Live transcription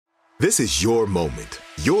This is your moment,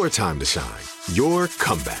 your time to shine, your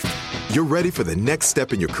comeback. You're ready for the next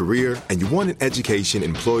step in your career, and you want an education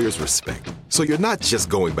employers respect. So you're not just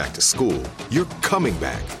going back to school, you're coming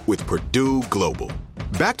back with Purdue Global.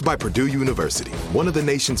 Backed by Purdue University, one of the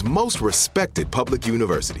nation's most respected public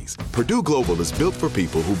universities, Purdue Global is built for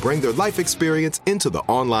people who bring their life experience into the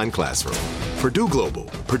online classroom. Purdue Global,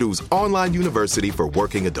 Purdue's online university for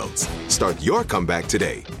working adults. Start your comeback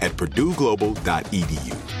today at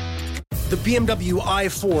purdueglobal.edu. The BMW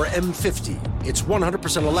i4 M50. It's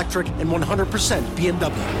 100% electric and 100%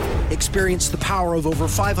 BMW. Experience the power of over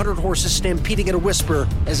 500 horses stampeding at a whisper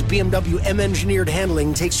as BMW M-engineered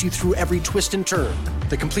handling takes you through every twist and turn.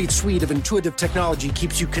 The complete suite of intuitive technology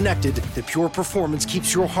keeps you connected. The pure performance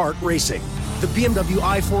keeps your heart racing. The BMW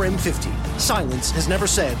i4 M50. Silence has never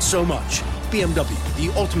said so much. BMW,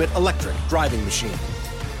 the ultimate electric driving machine.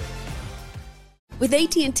 With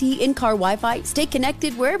AT&T in-car Wi-Fi, stay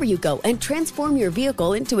connected wherever you go and transform your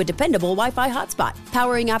vehicle into a dependable Wi-Fi hotspot.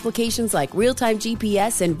 Powering applications like real-time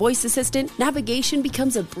GPS and voice assistant, navigation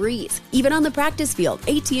becomes a breeze. Even on the practice field,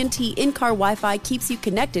 AT&T in-car Wi-Fi keeps you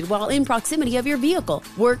connected while in proximity of your vehicle.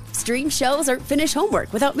 Work, stream shows, or finish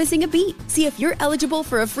homework without missing a beat. See if you're eligible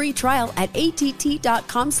for a free trial at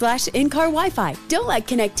att.com/in-car Wi-Fi. Don't let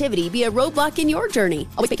connectivity be a roadblock in your journey.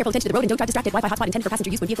 Always pay careful attention to the road and don't drive distracted. Wi-Fi hotspot intended for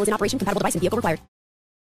passenger use when vehicle is in operation. Compatible device and vehicle required.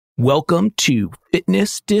 Welcome to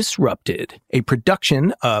Fitness Disrupted, a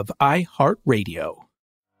production of iHeartRadio.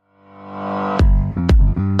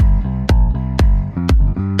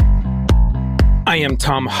 I am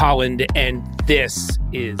Tom Holland, and this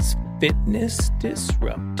is Fitness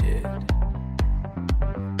Disrupted.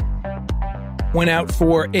 Went out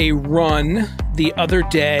for a run the other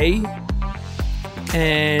day,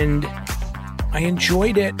 and I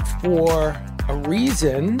enjoyed it for a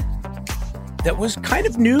reason that was kind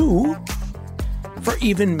of new for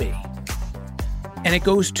even me. And it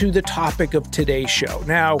goes to the topic of today's show.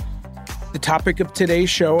 Now, the topic of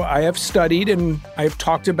today's show, I have studied and I have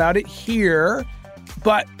talked about it here,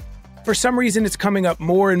 but for some reason it's coming up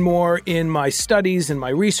more and more in my studies and my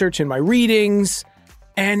research and my readings.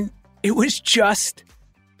 And it was just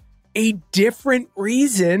a different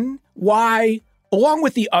reason why, along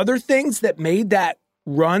with the other things that made that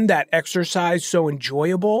run, that exercise so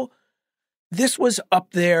enjoyable, this was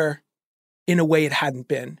up there in a way it hadn't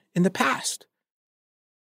been in the past.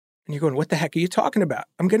 And you're going, what the heck are you talking about?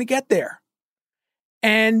 I'm going to get there.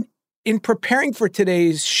 And in preparing for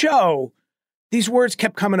today's show, these words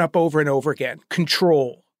kept coming up over and over again.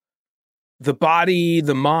 Control, the body,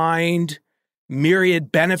 the mind,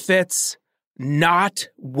 myriad benefits, not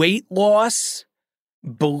weight loss,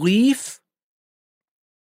 belief,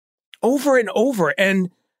 over and over. And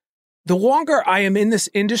the longer I am in this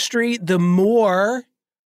industry, the more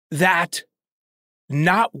that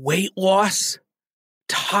not weight loss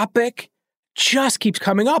topic just keeps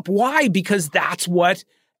coming up. Why? Because that's what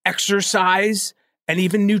exercise and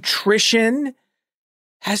even nutrition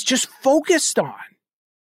has just focused on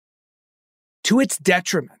to its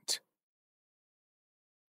detriment.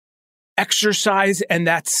 Exercise and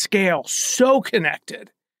that scale, so connected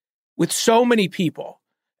with so many people.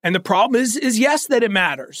 And the problem is yes, that it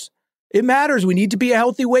matters. It matters. We need to be a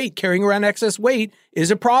healthy weight. Carrying around excess weight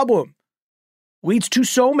is a problem. Leads to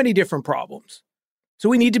so many different problems. So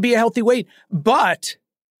we need to be a healthy weight. But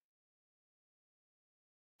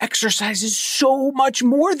exercise is so much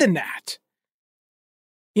more than that.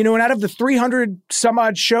 You know, and out of the 300 some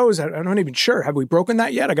odd shows, I'm not even sure. Have we broken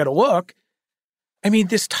that yet? I got to look. I mean,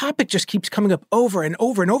 this topic just keeps coming up over and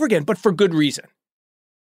over and over again, but for good reason.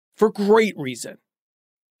 For great reason.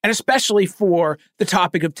 And especially for the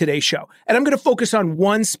topic of today's show. And I'm going to focus on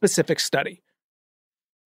one specific study.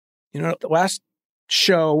 You know, the last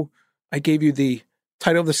show, I gave you the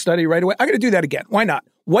title of the study right away. I'm going to do that again. Why not?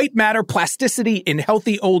 White matter plasticity in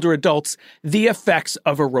healthy older adults, the effects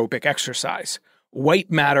of aerobic exercise. White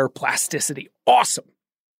matter plasticity. Awesome.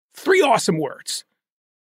 3 awesome words.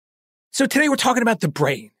 So today we're talking about the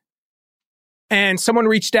brain. And someone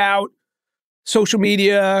reached out, social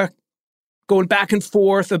media, going back and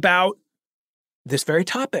forth about this very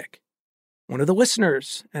topic. One of the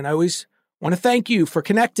listeners, and I always want to thank you for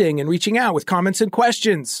connecting and reaching out with comments and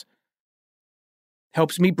questions.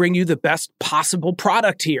 Helps me bring you the best possible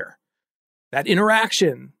product here. That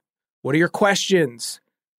interaction. What are your questions?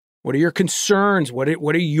 What are your concerns? What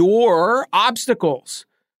are your obstacles?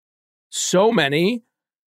 So many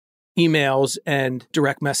emails and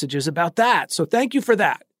direct messages about that. So thank you for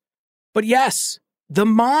that. But yes, the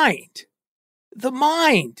mind. The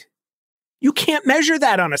mind. You can't measure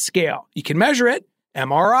that on a scale. You can measure it,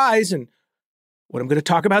 MRIs, and what I'm going to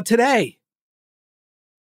talk about today.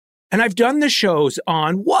 And I've done the shows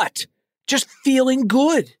on what? Just feeling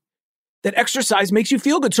good. That exercise makes you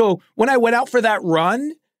feel good. So when I went out for that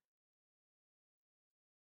run,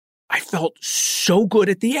 I felt so good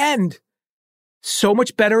at the end. So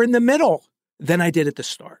much better in the middle than I did at the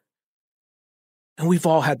start. And we've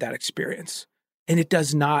all had that experience. And it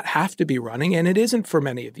does not have to be running, and it isn't for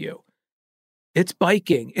many of you. It's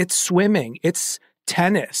biking, it's swimming, it's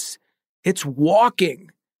tennis, it's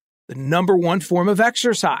walking, the number one form of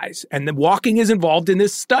exercise. And the walking is involved in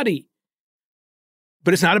this study.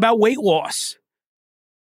 But it's not about weight loss.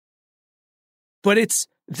 But it's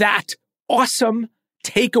that awesome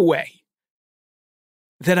takeaway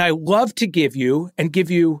that I love to give you and give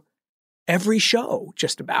you every show,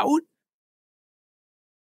 just about,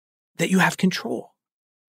 that you have control.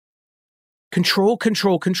 Control,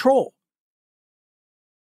 control, control.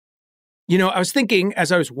 You know, I was thinking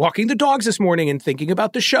as I was walking the dogs this morning and thinking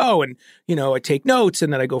about the show, and, you know, I take notes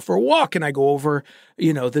and then I go for a walk and I go over,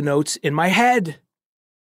 you know, the notes in my head.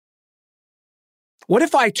 What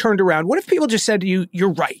if I turned around? What if people just said to you,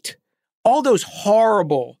 you're right? All those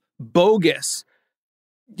horrible, bogus,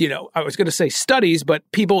 you know, I was going to say studies, but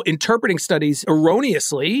people interpreting studies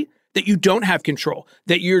erroneously, that you don't have control,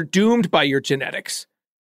 that you're doomed by your genetics,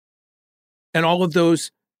 and all of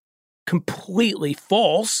those completely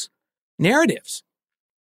false narratives.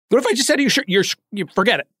 What if I just said to you, you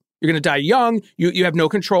forget it. You're going to die young. You have no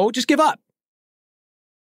control. Just give up.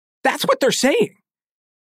 That's what they're saying.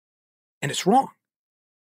 And it's wrong.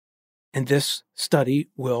 And this study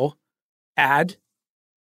will add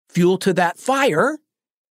fuel to that fire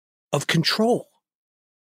of control.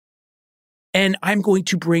 And I'm going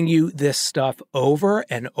to bring you this stuff over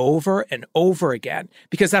and over and over again,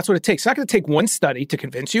 because that's what it takes. It's not going to take one study to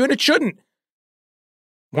convince you, and it shouldn't.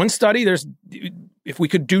 One study, if we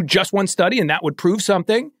could do just one study and that would prove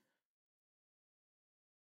something,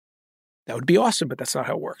 that would be awesome, but that's not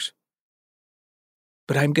how it works.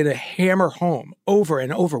 But I'm going to hammer home over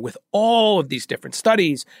and over with all of these different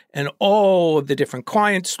studies and all of the different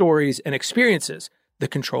client stories and experiences, the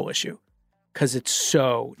control issue, because it's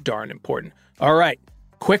so darn important. All right,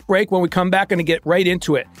 quick break. When we come back, I'm going to get right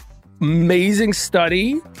into it. Amazing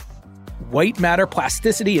study, white matter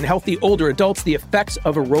plasticity in healthy older adults, the effects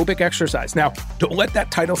of aerobic exercise. Now, don't let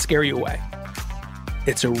that title scare you away.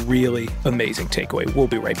 It's a really amazing takeaway. We'll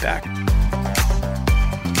be right back.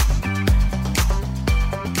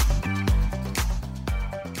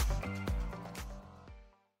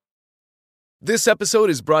 This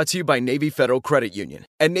episode is brought to you by Navy Federal Credit Union.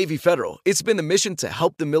 At Navy Federal, it's been the mission to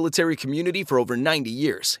help the military community for over 90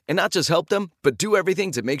 years. And not just help them, but do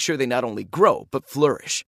everything to make sure they not only grow, but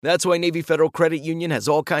flourish. That's why Navy Federal Credit Union has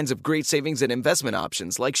all kinds of great savings and investment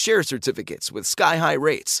options like share certificates with sky-high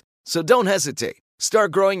rates. So don't hesitate.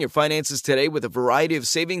 Start growing your finances today with a variety of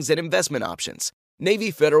savings and investment options.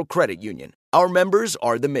 Navy Federal Credit Union. Our members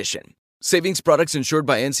are the mission. Savings products insured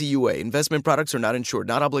by NCUA. Investment products are not insured,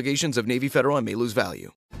 not obligations of Navy Federal and may lose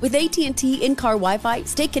value. With AT&T in-car Wi-Fi,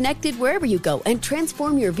 stay connected wherever you go and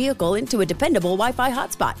transform your vehicle into a dependable Wi-Fi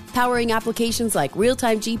hotspot. Powering applications like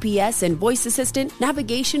real-time GPS and voice assistant,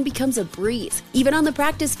 navigation becomes a breeze. Even on the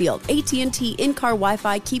practice field, AT&T in-car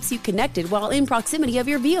Wi-Fi keeps you connected while in proximity of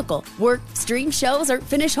your vehicle. Work, stream shows, or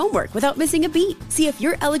finish homework without missing a beat. See if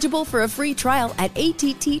you're eligible for a free trial at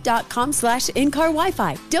att.com/in-car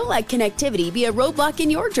Wi-Fi. Don't let connectivity be a roadblock in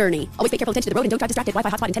your journey. Always pay careful attention to the road and don't drive distracted. Wi-Fi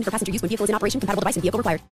hotspot intended for passenger use when vehicle is in operation. Compatible device and vehicle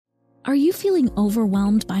required. Are you feeling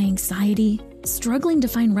overwhelmed by anxiety, struggling to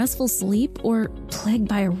find restful sleep, or plagued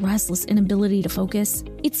by a restless inability to focus?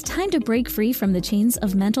 It's time to break free from the chains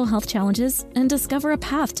of mental health challenges and discover a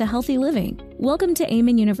path to healthy living. Welcome to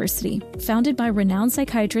Amen University, founded by renowned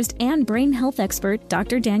psychiatrist and brain health expert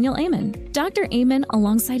Dr. Daniel Amen. Dr. Amen,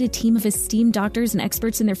 alongside a team of esteemed doctors and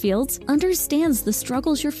experts in their fields, understands the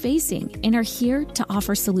struggles you're facing and are here to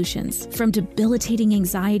offer solutions. From debilitating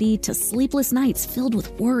anxiety to sleepless nights filled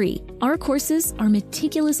with worry, our courses are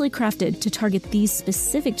meticulously crafted to target these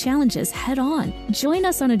specific challenges head-on. Join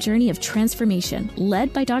us on a journey of transformation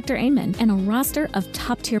led by Dr. Amen and a roster of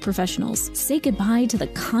top-tier professionals. Say goodbye to the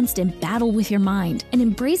constant battle with your mind and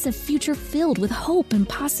embrace a future filled with hope and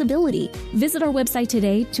possibility. Visit our website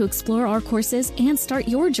today to explore our courses and start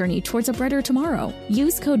your journey towards a brighter tomorrow.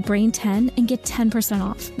 Use code BRAIN10 and get 10%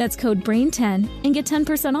 off. That's code BRAIN10 and get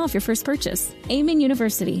 10% off your first purchase. Amen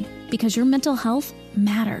University, because your mental health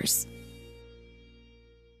matters.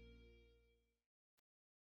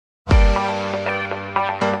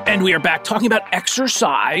 And we are back talking about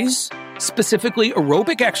exercise, specifically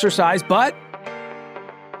aerobic exercise, but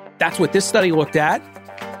that's what this study looked at.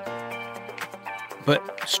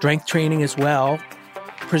 But strength training as well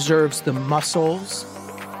preserves the muscles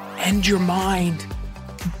and your mind.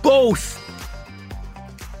 Both.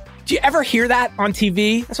 Do you ever hear that on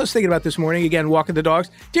TV? That's what I was thinking about this morning. Again, walking the dogs.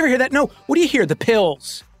 Do you ever hear that? No. What do you hear? The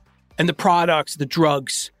pills and the products, the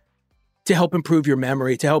drugs to help improve your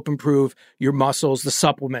memory, to help improve your muscles, the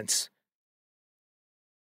supplements.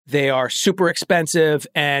 They are super expensive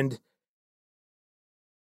and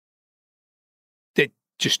they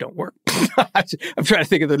just don't work. I'm trying to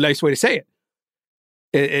think of the nice way to say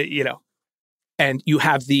it. And you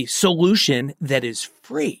have the solution that is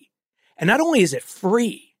free. And not only is it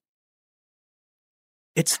free,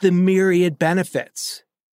 it's the myriad benefits.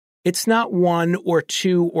 It's not 1 or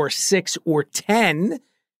 2 or 6 or 10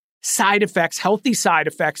 side effects, healthy side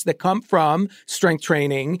effects that come from strength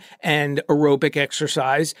training and aerobic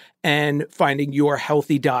exercise and finding your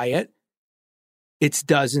healthy diet. It's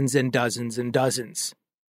dozens and dozens and dozens.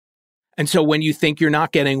 And so when you think you're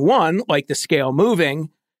not getting one, like the scale moving,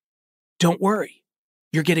 don't worry.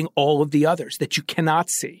 You're getting all of the others that you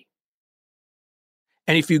cannot see.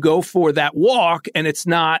 And if you go for that walk and it's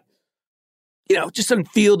not, just doesn't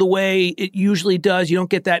feel the way it usually does, you don't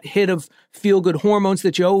get that hit of feel-good hormones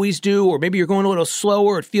that you always do, or maybe you're going a little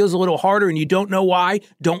slower, it feels a little harder and you don't know why,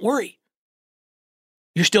 don't worry.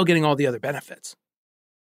 You're still getting all the other benefits.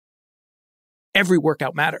 Every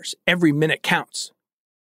workout matters. Every minute counts.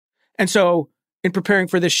 And so in preparing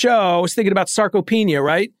for this show, I was thinking about sarcopenia,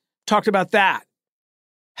 right? Talked about that.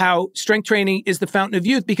 How strength training is the fountain of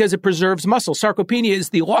youth because it preserves muscle. Sarcopenia is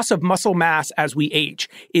the loss of muscle mass as we age.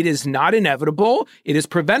 It is not inevitable. It is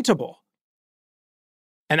preventable.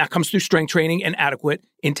 And that comes through strength training and adequate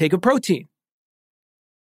intake of protein.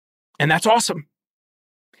 And that's awesome.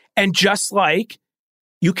 And just like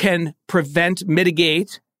you can prevent,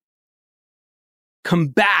 mitigate,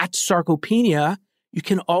 combat sarcopenia, you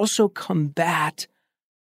can also combat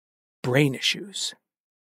brain issues.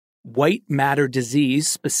 White matter disease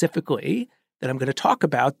specifically that I'm going to talk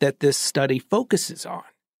about that this study focuses on.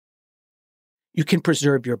 You can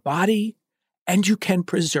preserve your body and you can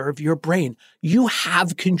preserve your brain. You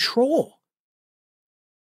have control.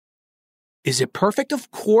 Is it perfect?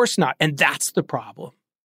 Of course not. And that's the problem.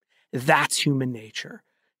 That's human nature.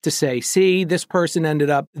 To say, see, this person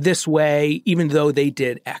ended up this way, even though they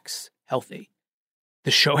did X healthy.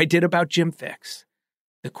 The show I did about Gym Fix,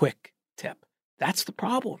 the quick tip. That's the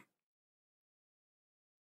problem.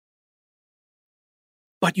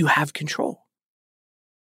 But you have control.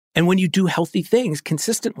 And when you do healthy things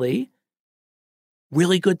consistently,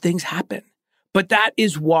 really good things happen. But that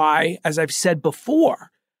is why, as I've said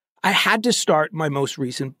before, I had to start my most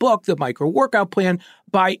recent book, The Micro Workout Plan,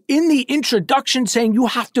 by in the introduction saying you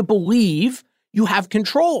have to believe you have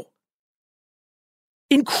control.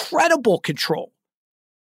 Incredible control.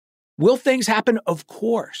 Will things happen? Of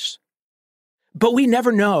course. But we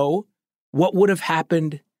never know what would have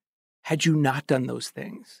happened had you not done those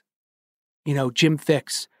things. Jim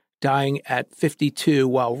Fix dying at 52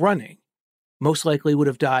 while running most likely would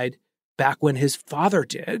have died back when his father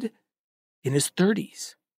did in his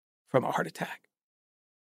 30s from a heart attack.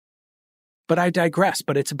 But I digress,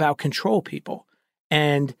 but it's about control, people.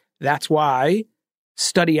 And that's why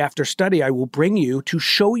study after study I will bring you to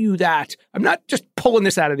show you that. I'm not just pulling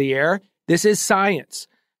this out of the air. This is science.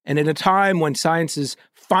 And in a time when science is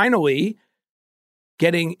finally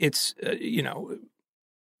getting its,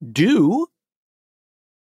 due,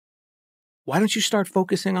 why don't you start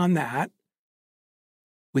focusing on that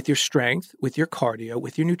with your strength, with your cardio,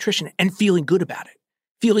 with your nutrition, and feeling good about it?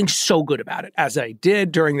 Feeling so good about it, as I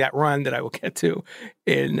did during that run that I will get to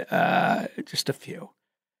in just a few.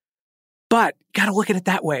 But got to look at it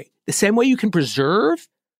that way. The same way you can preserve,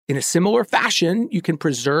 in a similar fashion, you can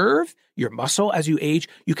preserve your muscle as you age,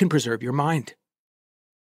 you can preserve your mind.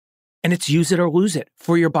 And it's use it or lose it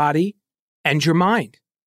for your body and your mind.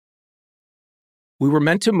 We were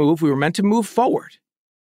meant to move. We were meant to move forward.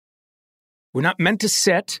 We're not meant to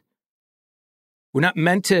sit. We're not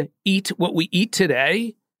meant to eat what we eat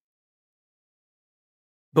today.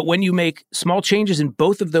 But when you make small changes in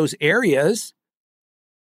both of those areas,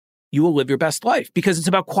 you will live your best life because it's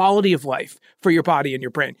about quality of life for your body and your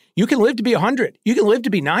brain. You can live to be 100. You can live to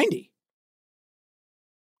be 90.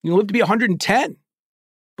 You can live to be 110.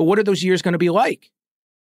 But what are those years going to be like?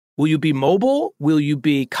 Will you be mobile? Will you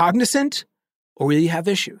be cognizant? Or will you have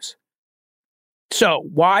issues? So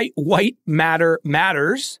why white matter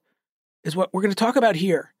matters is what we're going to talk about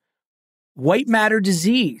here. White matter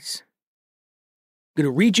disease. I'm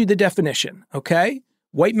going to read you the definition, okay?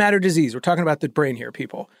 White matter disease, we're talking about the brain here,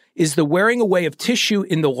 people, is the wearing away of tissue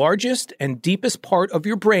in the largest and deepest part of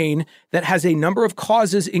your brain that has a number of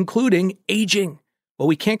causes, including aging. Well,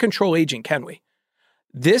 we can't control aging, can we?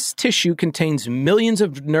 This tissue contains millions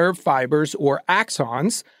of nerve fibers or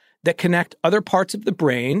axons that connect other parts of the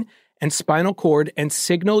brain and spinal cord and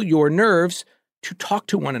signal your nerves to talk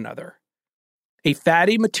to one another. A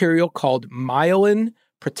fatty material called myelin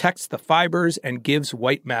protects the fibers and gives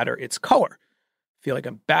white matter its color. I feel like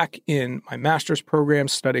I'm back in my master's program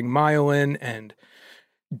studying myelin and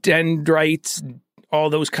dendrites, all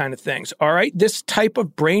those kind of things. All right, this type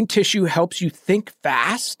of brain tissue helps you think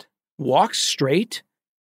fast, walk straight,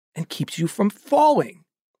 and keeps you from falling.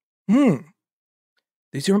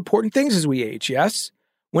 These are important things as we age, yes?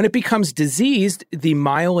 When it becomes diseased, the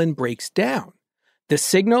myelin breaks down. The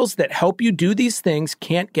signals that help you do these things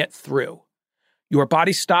can't get through. Your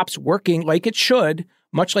body stops working like it should,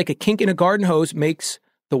 much like a kink in a garden hose makes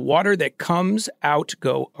the water that comes out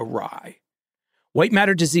go awry. White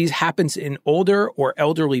matter disease happens in older or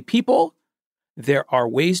elderly people. There are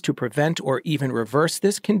ways to prevent or even reverse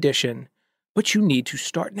this condition, but you need to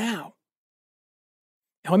start now.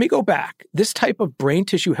 Now, let me go back. This type of brain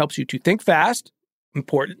tissue helps you to think fast,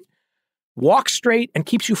 important, walk straight, and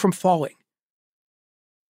keeps you from falling.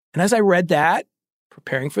 And as I read that,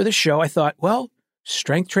 preparing for the show, I thought, well,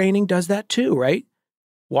 strength training does that too, right?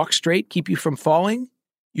 Walk straight, keep you from falling.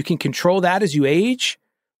 You can control that as you age.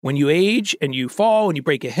 When you age and you fall and you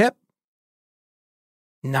break a hip,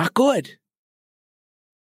 not good.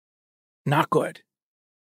 Not good.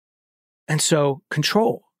 And so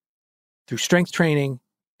control through strength training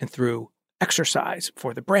and through exercise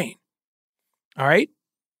for the brain. All right?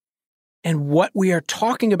 And what we are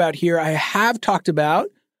talking about here, I have talked about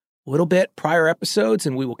a little bit prior episodes,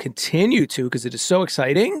 and we will continue to because it is so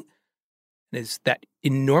exciting. It is that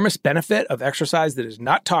enormous benefit of exercise that is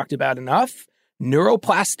not talked about enough.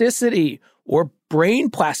 Neuroplasticity or brain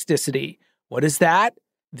plasticity. What is that?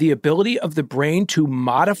 The ability of the brain to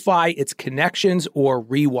modify its connections or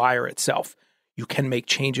rewire itself. You can make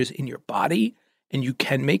changes in your body and you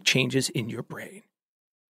can make changes in your brain.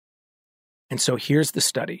 And so here's the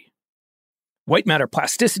study. White matter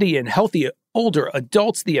plasticity in healthy older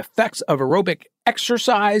adults, the effects of aerobic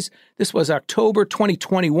exercise. This was October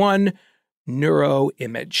 2021,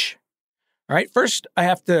 Neuroimage. All right, first I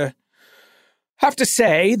have to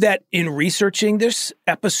say that in researching this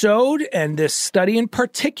episode and this study in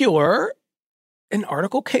particular, an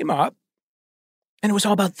article came up and it was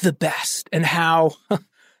all about the best and how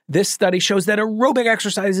this study shows that aerobic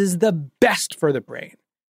exercise is the best for the brain.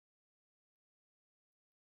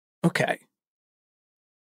 Okay.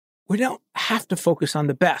 We don't have to focus on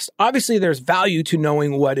the best. Obviously, there's value to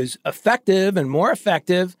knowing what is effective and more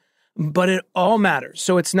effective, but it all matters.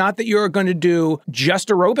 So it's not that you're going to do just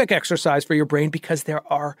aerobic exercise for your brain because there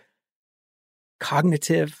are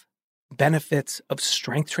cognitive benefits of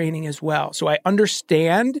strength training as well. So I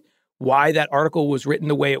understand why that article was written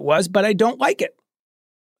the way it was, but I don't like it.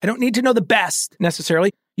 I don't need to know the best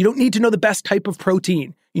necessarily. You don't need to know the best type of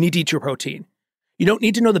protein. You need to eat your protein. You don't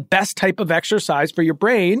need to know the best type of exercise for your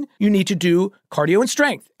brain. You need to do cardio and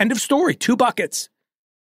strength. End of story. 2 buckets.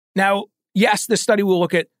 Now, yes, this study will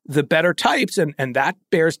look at the better types, and that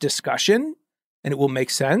bears discussion, and it will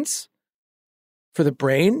make sense for the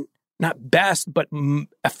brain. Not best, but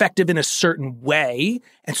effective in a certain way.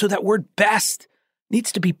 And so that word best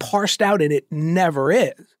needs to be parsed out, and it never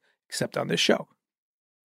is, except on this show.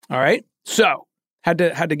 All right? So, had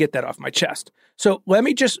to get that off my chest. So let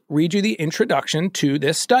me just read you the introduction to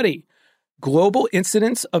this study. Global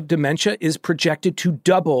incidence of dementia is projected to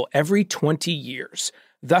double every 20 years.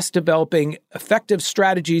 Thus, developing effective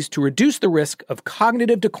strategies to reduce the risk of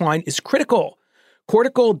cognitive decline is critical.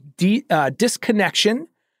 Cortical disconnection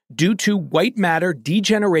due to white matter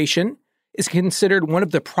degeneration is considered one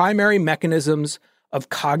of the primary mechanisms of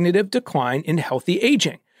cognitive decline in healthy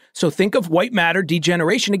aging. So think of white matter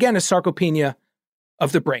degeneration, again, as sarcopenia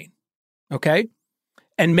of the brain, okay?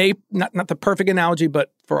 And not the perfect analogy,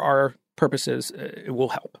 but for our purposes, it will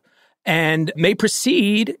help. And may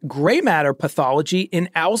precede gray matter pathology in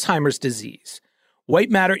Alzheimer's disease. White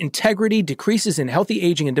matter integrity decreases in healthy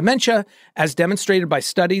aging and dementia, as demonstrated by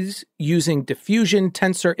studies using diffusion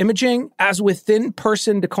tensor imaging. As with thin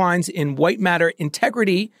person, declines in white matter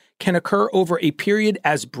integrity can occur over a period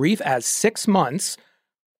as brief as 6 months.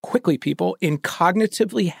 Quickly, people, in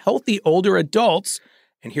cognitively healthy older adults.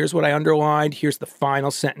 And here's what I underlined. Here's the final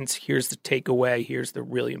sentence. Here's the takeaway. Here's the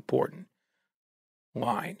really important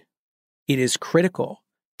line. It is critical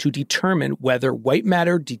to determine whether white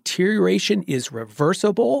matter deterioration is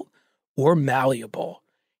reversible or malleable.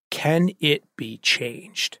 Can it be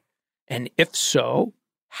changed? And if so,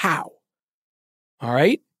 how? All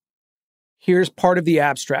right? Here's part of the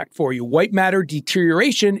abstract for you. White matter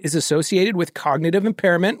deterioration is associated with cognitive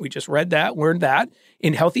impairment. We just read that, learned that,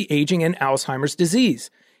 in healthy aging and Alzheimer's disease.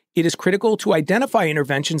 It is critical to identify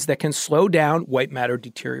interventions that can slow down white matter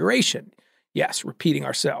deterioration. Yes, repeating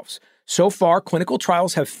ourselves. So far, clinical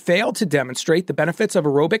trials have failed to demonstrate the benefits of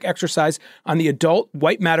aerobic exercise on the adult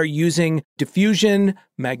white matter using diffusion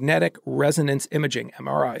magnetic resonance imaging,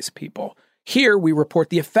 MRIs, people. Here, we report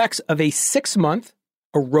the effects of a 6-month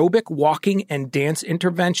aerobic walking and dance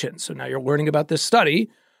intervention. So now you're learning about this study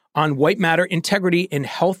on white matter integrity in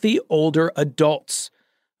healthy older adults.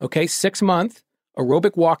 Okay, 6-month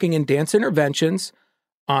aerobic walking and dance interventions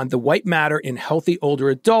on the white matter in healthy older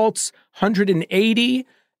adults, 180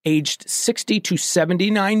 aged 60 to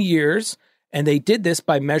 79 years. And they did this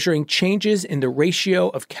by measuring changes in the ratio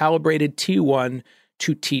of calibrated T1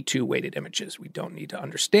 to T2 weighted images. We don't need to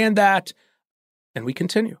understand that. And we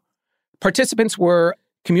continue. Participants were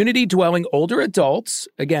community-dwelling older adults,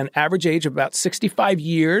 again, average age of about 65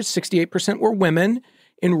 years, 68% were women,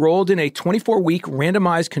 enrolled in a 24-week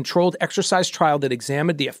randomized controlled exercise trial that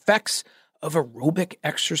examined the effects of aerobic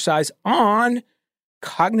exercise on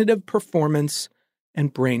cognitive performance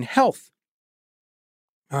and brain health.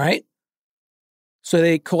 All right? So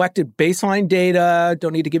they collected baseline data,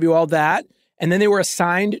 don't need to give you all that, and then they were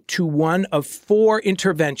assigned to one of 4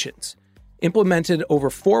 interventions implemented over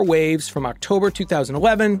 4 waves from October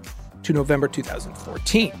 2011 to November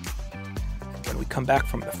 2014. When we come back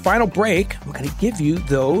from the final break, I'm going to give you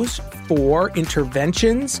those 4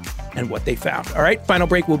 interventions and what they found. All right, final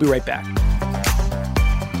break. We'll be right back.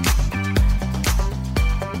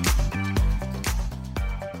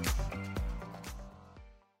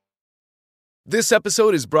 This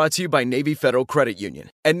episode is brought to you by Navy Federal Credit Union.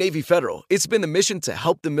 At Navy Federal, it's been the mission to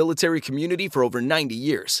help the military community for over 90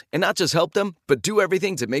 years. And not just help them, but do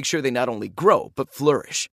everything to make sure they not only grow, but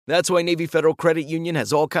flourish. That's why Navy Federal Credit Union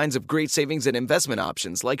has all kinds of great savings and investment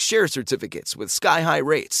options like share certificates with sky-high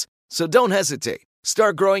rates. So don't hesitate.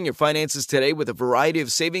 Start growing your finances today with a variety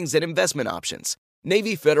of savings and investment options.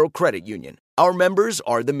 Navy Federal Credit Union. Our members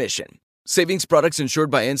are the mission. Savings products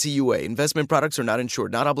insured by NCUA. Investment products are not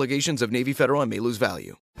insured, not obligations of Navy Federal and may lose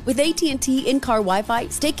value. With AT&T in-car Wi-Fi,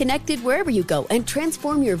 stay connected wherever you go and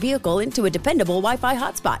transform your vehicle into a dependable Wi-Fi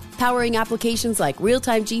hotspot. Powering applications like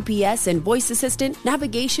real-time GPS and voice assistant,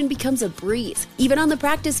 navigation becomes a breeze. Even on the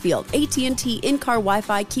practice field, AT&T in-car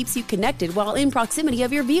Wi-Fi keeps you connected while in proximity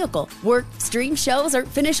of your vehicle. Work, stream shows, or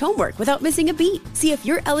finish homework without missing a beat. See if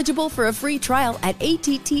you're eligible for a free trial at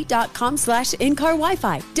att.com/in-car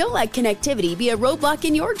Wi-Fi. Don't let connectivity be a roadblock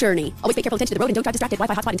in your journey. Always pay careful attention to the road and don't drive distracted.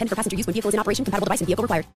 Wi-Fi hotspot intended for passenger use when vehicle is in operation. Compatible device and vehicle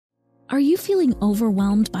required. Are you feeling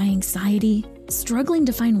overwhelmed by anxiety, struggling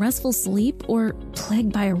to find restful sleep, or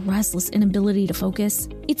plagued by a restless inability to focus?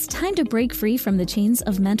 It's time to break free from the chains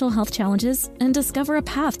of mental health challenges and discover a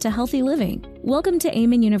path to healthy living. Welcome to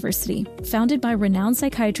Amen University, founded by renowned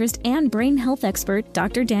psychiatrist and brain health expert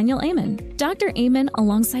Dr. Daniel Amen. Dr. Amen,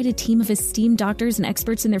 alongside a team of esteemed doctors and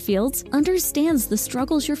experts in their fields, understands the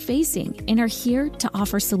struggles you're facing and are here to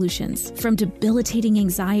offer solutions. From debilitating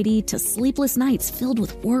anxiety to sleepless nights filled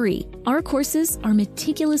with worry, our courses are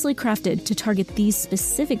meticulously crafted to target these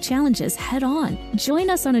specific challenges head-on.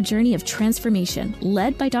 Join us on a journey of transformation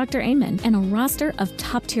led by Dr. Amen and a roster of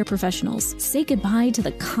top-tier professionals. Say goodbye to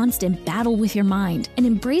the constant battle with your mind and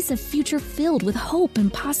embrace a future filled with hope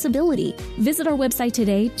and possibility. Visit our website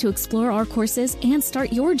today to explore our courses and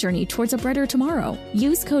start your journey towards a brighter tomorrow.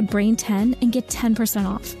 Use code BRAIN10 and get 10%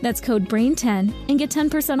 off. That's code BRAIN10 and get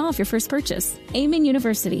 10% off your first purchase. Amen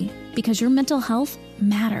University, because your mental health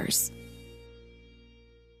matters.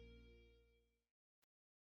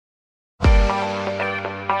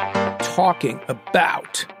 Talking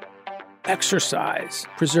about exercise,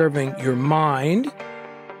 preserving your mind,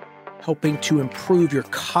 helping to improve your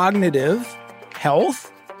cognitive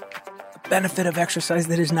health, the benefit of exercise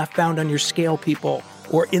that is not found on your scale, people,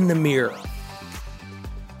 or in the mirror.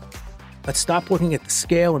 Let's stop looking at the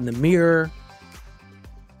scale in the mirror,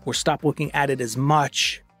 or stop looking at it as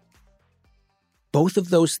much. Both of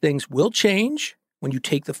those things will change when you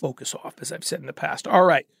take the focus off, as I've said in the past. All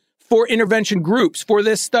right. 4 intervention groups for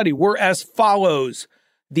this study were as follows.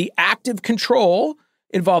 The active control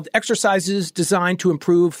involved exercises designed to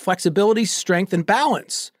improve flexibility, strength, and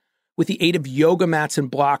balance with the aid of yoga mats and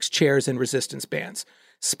blocks, chairs, and resistance bands,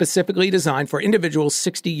 specifically designed for individuals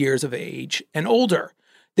 60 years of age and older.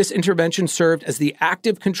 This intervention served as the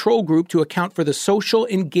active control group to account for the social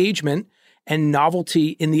engagement and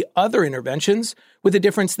novelty in the other interventions, with the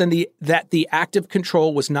difference that the active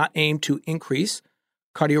control was not aimed to increase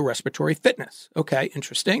cardiorespiratory fitness. Okay,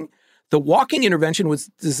 interesting. The walking intervention was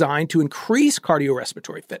designed to increase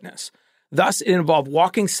cardiorespiratory fitness. Thus, it involved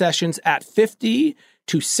walking sessions at 50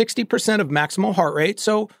 to 60% of maximal heart rate.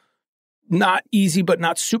 So not easy, but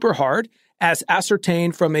not super hard, as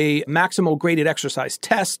ascertained from a maximal graded exercise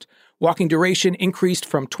test. Walking duration increased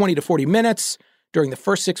from 20 to 40 minutes during the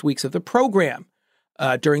first 6 weeks of the program.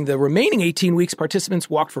 During the remaining 18 weeks, participants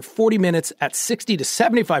walked for 40 minutes at 60 to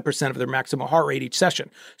 75% of their maximal heart rate each session.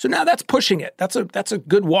 So now that's pushing it. That's a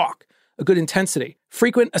good walk, a good intensity.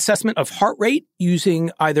 Frequent assessment of heart rate using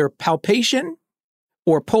either palpation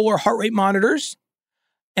or polar heart rate monitors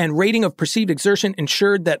and rating of perceived exertion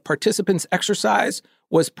ensured that participants' exercise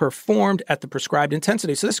was performed at the prescribed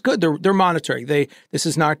intensity. So that's good. They're monitoring. This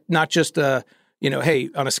is not just hey,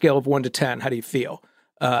 on a scale of 1 to 10, how do you feel?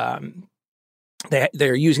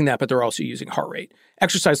 They're using that, but they're also using heart rate.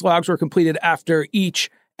 Exercise logs were completed after each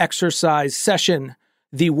exercise session.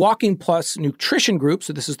 The Walking Plus nutrition group,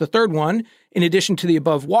 so this is the third one, in addition to the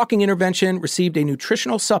above walking intervention, received a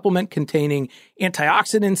nutritional supplement containing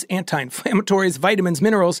antioxidants, anti-inflammatories, vitamins,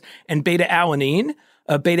 minerals, and beta-alanine.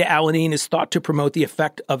 Beta-alanine is thought to promote the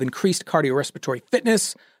effect of increased cardiorespiratory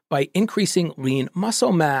fitness by increasing lean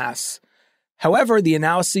muscle mass. However, the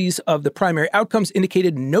analyses of the primary outcomes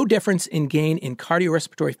indicated no difference in gain in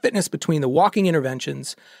cardiorespiratory fitness between the walking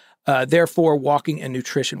interventions. Therefore, walking and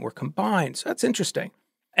nutrition were combined. So that's interesting.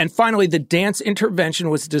 And finally, the dance intervention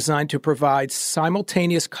was designed to provide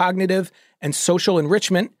simultaneous cognitive and social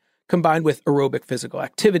enrichment combined with aerobic physical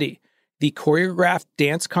activity. The choreographed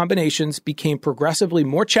dance combinations became progressively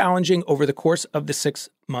more challenging over the course of the 6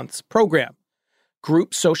 months program.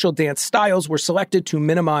 Group social dance styles were selected to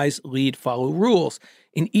minimize lead-follow rules.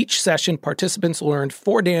 In each session, participants learned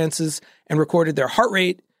 4 dances and recorded their heart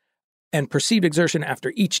rate and perceived exertion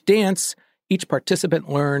after each dance. Each participant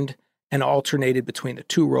learned and alternated between the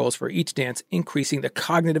 2 roles for each dance, increasing the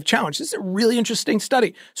cognitive challenge. This is a really interesting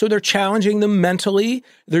study. So they're challenging them mentally.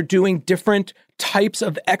 They're doing different types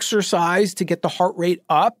of exercise to get the heart rate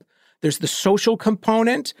up. There's the social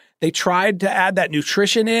component. They tried to add that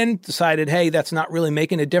nutrition in, decided, hey, that's not really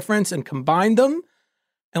making a difference, and combined them.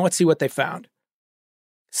 And let's see what they found.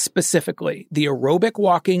 Specifically, the aerobic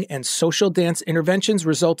walking and social dance interventions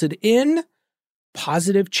resulted in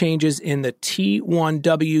positive changes in the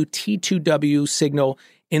T1W, T2W signal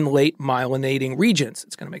in late myelinating regions.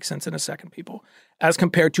 It's going to make sense in a second, people. As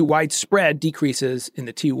compared to widespread decreases in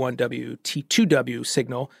the T1W, T2W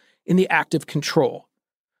signal in the active control.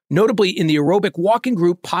 Notably, in the aerobic walking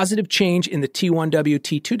group, positive change in the T1W,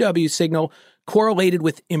 T2W signal correlated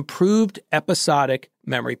with improved episodic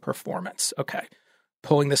memory performance. Okay,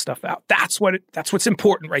 pulling this stuff out. That's what's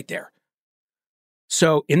important right there.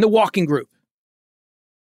 So in the walking group,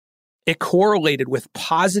 it correlated with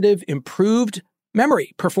positive improved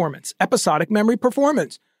memory performance, episodic memory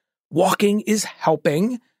performance. Walking is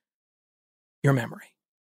helping your memory.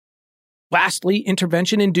 Lastly,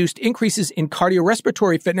 intervention-induced increases in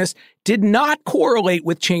cardiorespiratory fitness did not correlate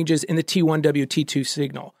with changes in the T1W,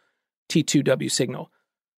 T2W signal.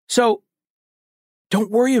 So don't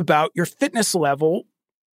worry about your fitness level.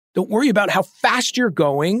 Don't worry about how fast you're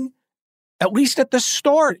going. At least at the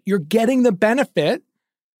start, you're getting the benefit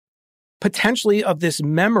potentially of this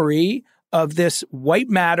memory, of this white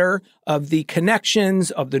matter, of the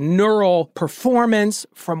connections, of the neural performance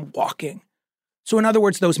from walking. So in other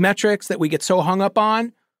words, those metrics that we get so hung up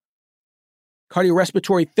on,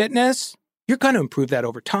 cardiorespiratory fitness, you're going to improve that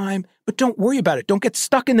over time, but don't worry about it. Don't get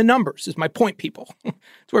stuck in the numbers is my point, people. That's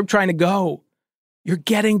where I'm trying to go. You're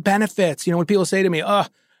getting benefits. When people say to me,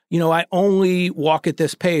 I only walk at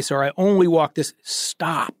this pace or I only walk this,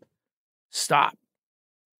 stop.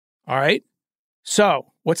 All right.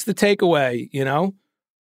 So what's the takeaway?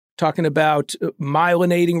 Talking about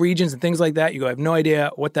myelinating regions and things like that. You go, I have no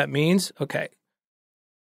idea what that means. Okay.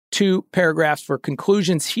 2 paragraphs for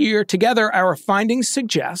conclusions here. Together, our findings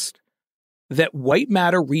suggest that white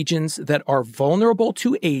matter regions that are vulnerable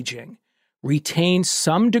to aging retain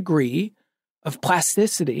some degree of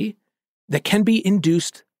plasticity that can be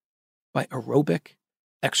induced by aerobic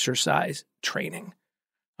exercise training.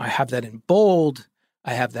 I have that in bold.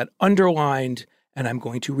 I have that underlined, and I'm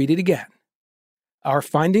going to read it again. Our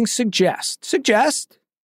findings suggest, is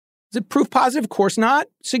it proof positive? Of course not.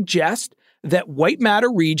 Suggest that white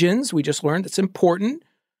matter regions, we just learned that's important,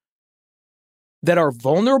 that are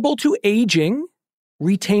vulnerable to aging,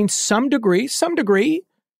 retain some degree,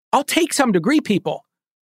 I'll take some degree, people.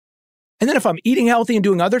 And then if I'm eating healthy and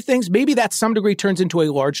doing other things, maybe that some degree turns into a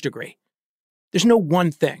large degree. There's no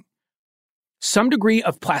one thing. Some degree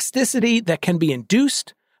of plasticity that can be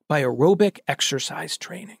induced by aerobic exercise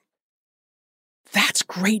training. That's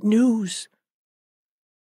great news.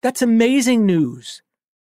 That's amazing news.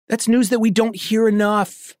 That's news that we don't hear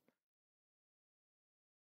enough.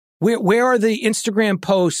 Where are the Instagram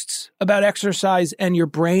posts about exercise and your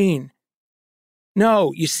brain?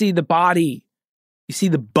 No, you see the body. You see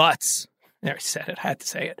the butts. There, I said it. I had to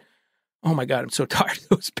say it. Oh my God, I'm so tired of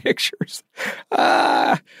those pictures.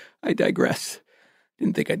 I digress.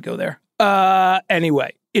 Didn't think I'd go there.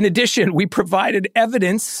 Anyway, in addition, we provided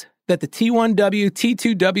evidence that the T1W,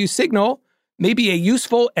 T2W signal may be a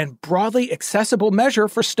useful and broadly accessible measure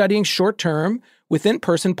for studying short-term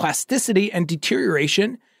within-person plasticity and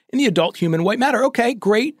deterioration in the adult human white matter. Okay,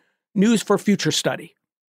 great news for future study.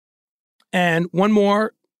 And one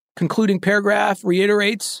more concluding paragraph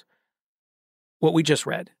reiterates what we just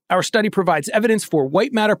read. Our study provides evidence for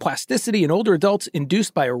white matter plasticity in older adults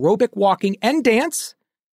induced by aerobic walking and dance.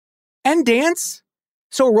 And dance.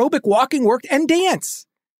 So aerobic walking worked and dance.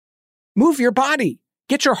 Move your body.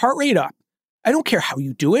 Get your heart rate up. I don't care how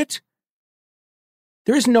you do it.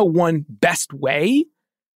 There is no one best way.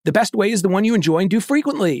 The best way is the one you enjoy and do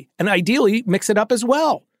frequently, and ideally mix it up as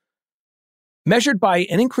well. Measured by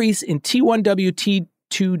an increase in T1W,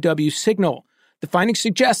 T2W signal, the findings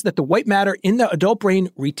suggest that the white matter in the adult brain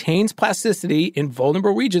retains plasticity in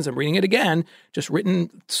vulnerable regions. I'm reading it again, just written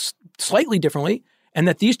slightly differently, and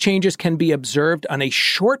that these changes can be observed on a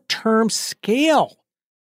short-term scale.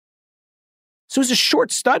 So it's a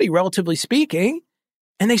short study, relatively speaking,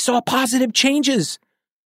 and they saw positive changes.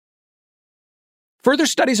 Further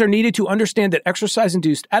studies are needed to understand that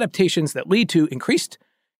exercise-induced adaptations that lead to increased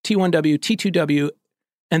T1W, T2W,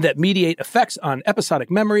 and that mediate effects on episodic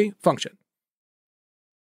memory function.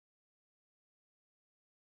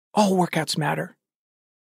 All workouts matter.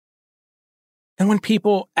 And when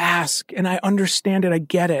people ask, and I understand it, I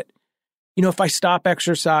get it. If I stop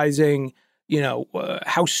exercising,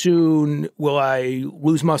 how soon will I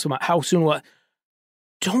lose muscle? How soon will I?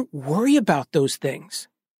 Don't worry about those things.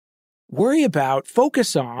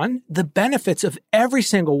 Focus on the benefits of every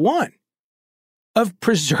single one of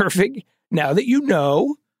preserving, now that you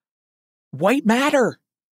know, white matter,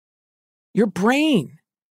 your brain.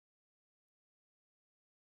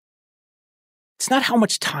 It's not how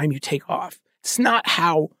much time you take off. It's not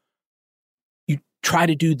how you try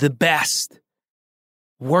to do the best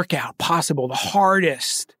workout possible, the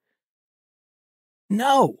hardest.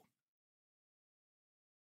 No.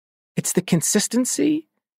 It's the consistency,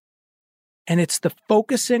 and it's the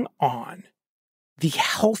focusing on the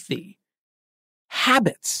healthy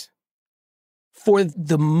habits for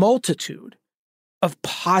the multitude of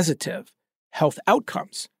positive health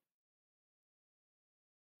outcomes.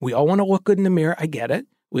 We all want to look good in the mirror. I get it.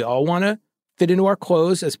 We all want to fit into our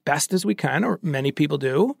clothes as best as we can, or many people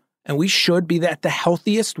do. And we should be at the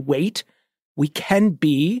healthiest weight we can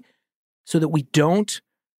be so that we don't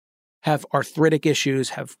have arthritic issues,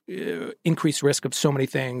 have increased risk of so many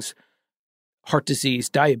things, heart disease,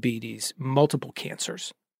 diabetes, multiple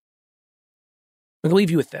cancers. I'm going to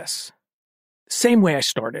leave you with this. Same way I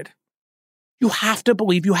started. You have to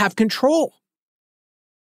believe you have control.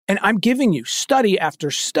 And I'm giving you study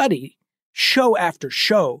after study, show after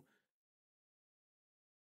show,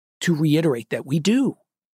 to reiterate that we do.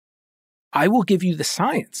 I will give you the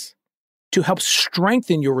science to help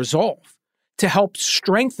strengthen your resolve, to help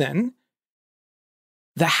strengthen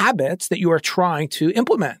the habits that you are trying to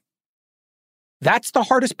implement. That's the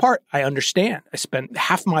hardest part. I understand. I spent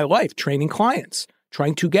half my life training clients,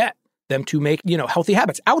 trying to get them to make, healthy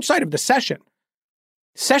habits outside of the session.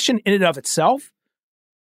 Session in and of itself,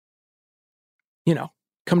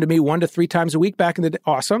 come to me 1 to 3 times a week back in the day.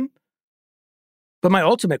 Awesome. But my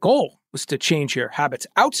ultimate goal was to change your habits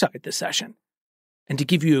outside the session and to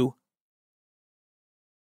give you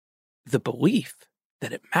the belief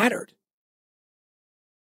that it mattered.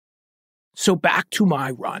 So back to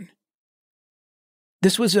my run.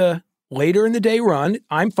 This was a later in the day run.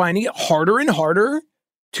 I'm finding it harder and harder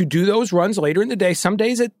to do those runs later in the day. Some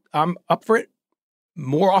days I'm up for it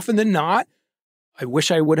more often than not. I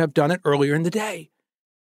wish I would have done it earlier in the day.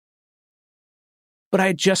 But I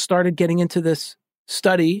had just started getting into this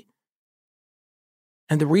study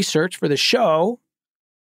and the research for the show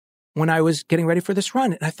when I was getting ready for this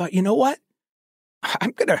run. And I thought, you know what?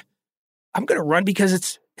 I'm gonna run because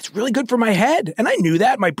it's really good for my head. And I knew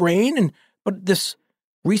that, my brain, but this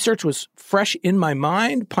research was fresh in my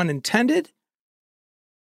mind, pun intended.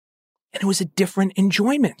 And it was a different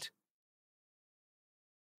enjoyment.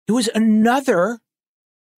 It was another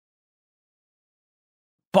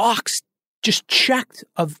box just checked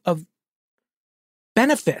of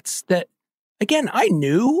benefits that, again, I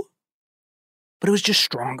knew, but it was just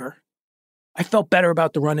stronger. I felt better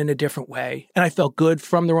about the run in a different way. And I felt good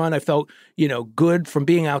from the run. I felt, good from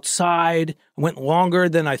being outside. I went longer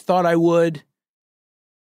than I thought I would.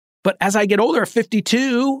 But as I get older, at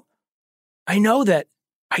 52, I know that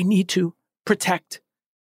I need to protect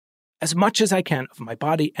as much as I can of my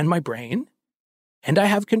body and my brain, and I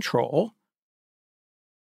have control,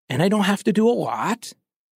 and I don't have to do a lot,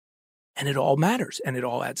 and it all matters, and it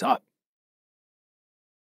all adds up.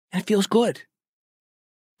 And it feels good.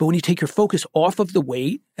 But when you take your focus off of the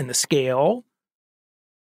weight and the scale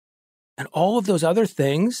and all of those other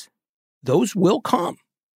things, those will come.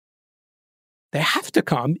 They have to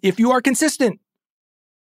come if you are consistent.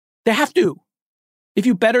 They have to. If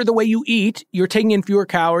you better the way you eat, you're taking in fewer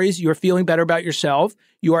calories, you're feeling better about yourself,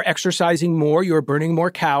 you are exercising more, you're burning more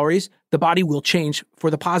calories, the body will change for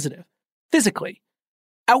the positive, physically,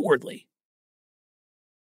 outwardly.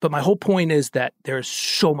 But my whole point is that there's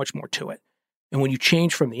so much more to it. And when you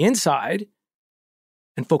change from the inside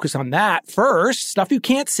and focus on that first, stuff you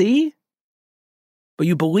can't see, but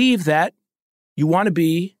you believe that you want to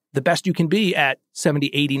be the best you can be at 70,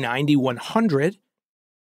 80, 90, 100,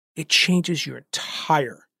 it changes your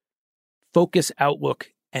entire focus,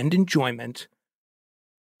 outlook, and enjoyment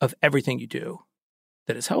of everything you do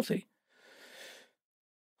that is healthy.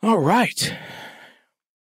 All right.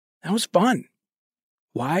 That was fun.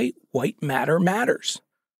 Why white matter matters.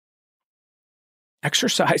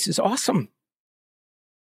 Exercise is awesome.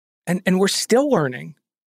 And we're still learning.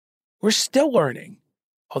 We're still learning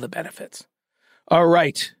all the benefits. All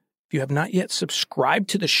right. If you have not yet subscribed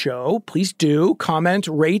to the show, please do. Comment,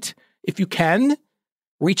 rate if you can.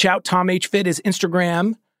 Reach out. Tom H. Fit is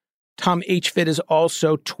Instagram. Tom H. Fit is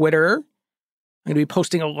also Twitter. I'm going to be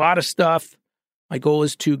posting a lot of stuff. My goal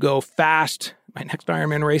is to go fast. My next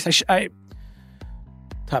Ironman race.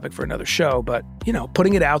 Topic for another show, but,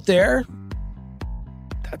 putting it out there,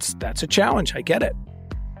 that's a challenge. I get it.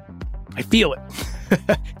 I feel it.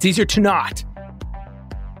 It's easier to not.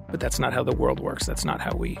 But that's not how the world works. That's not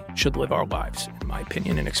how we should live our lives, in my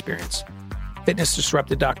opinion and experience.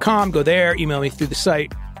 FitnessDisrupted.com. Go there, email me through the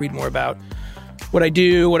site, read more about what I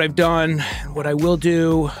do, what I've done, what I will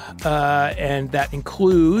do. And that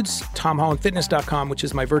includes TomHollandFitness.com, which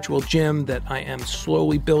is my virtual gym that I am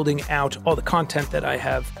slowly building out all the content that I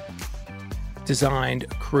have designed,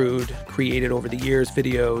 accrued, created over the years,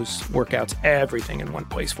 videos, workouts, everything in one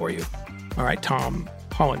place for you. All right,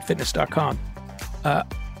 TomHollandFitness.com.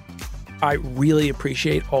 I really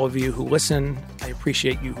appreciate all of you who listen. I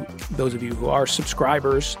appreciate you, those of you who are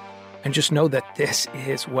subscribers, and just know that this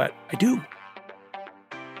is what I do.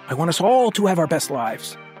 I want us all to have our best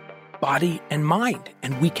lives, body and mind,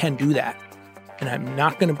 and we can do that. And I'm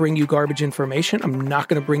not going to bring you garbage information. I'm not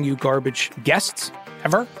going to bring you garbage guests,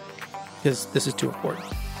 ever, because this is too important.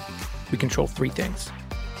 We control three things: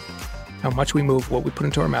 how much we move, what we put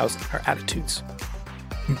into our mouths, and our attitudes.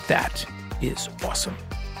 And that is awesome.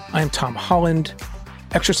 I am Tom Holland,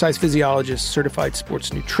 exercise physiologist, certified sports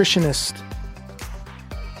nutritionist.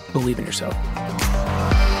 Believe in yourself.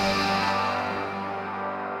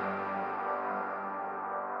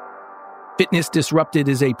 Fitness Disrupted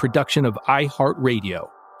is a production of iHeartRadio.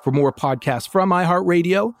 For more podcasts from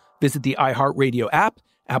iHeartRadio, visit the iHeartRadio app,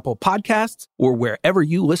 Apple Podcasts, or wherever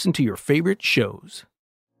you listen to your favorite shows.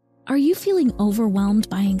 Are you feeling overwhelmed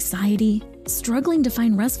by anxiety, struggling to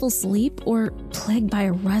find restful sleep, or plagued by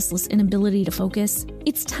a restless inability to focus?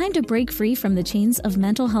 It's time to break free from the chains of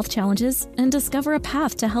mental health challenges and discover a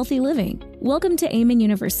path to healthy living. Welcome to Amen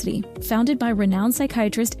University, founded by renowned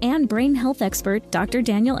psychiatrist and brain health expert Dr.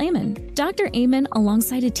 Daniel Amen. Dr. Amen,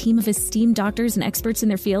 alongside a team of esteemed doctors and experts in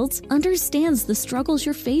their fields, understands the struggles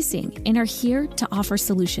you're facing and are here to offer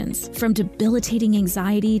solutions. From debilitating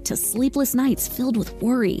anxiety to sleepless nights filled with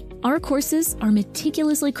worry, our courses are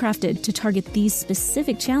meticulously crafted to target these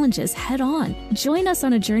specific challenges head-on. Join us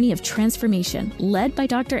on a journey of transformation led by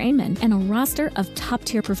Dr. Amen and a roster of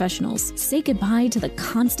top-tier professionals. Say goodbye to the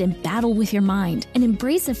constant battle with your mind and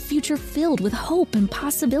embrace a future filled with hope and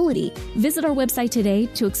possibility. Visit our website today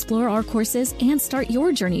to explore our courses and start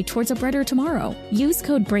your journey towards a brighter tomorrow. Use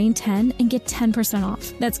code BRAIN10 and get 10%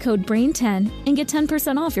 off. That's code BRAIN10 and get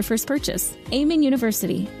 10% off your first purchase. Amen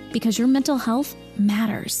University, because your mental health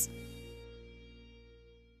matters.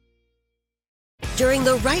 During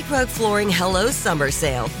the Right Rug Flooring Hello Summer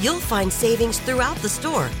Sale, you'll find savings throughout the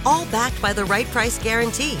store, all backed by the right price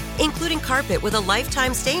guarantee, including carpet with a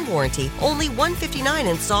lifetime stain warranty, only $159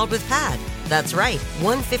 installed with pad. That's right,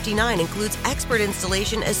 $159 includes expert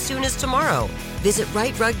installation as soon as tomorrow. Visit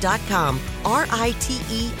rightrug.com,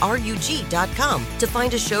 RITERUG.com, to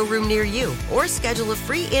find a showroom near you or schedule a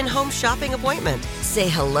free in-home shopping appointment. Say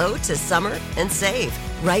hello to summer and save.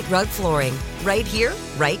 Right Rug Flooring, right here,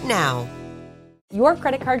 right now. Your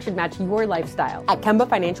credit card should match your lifestyle. At Kemba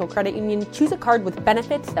Financial Credit Union, choose a card with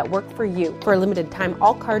benefits that work for you. For a limited time,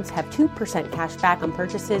 all cards have 2% cash back on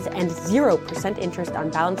purchases and 0% interest on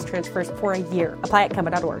balance transfers for a year. Apply at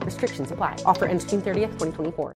Kemba.org. Restrictions apply. Offer ends June 30th, 2024.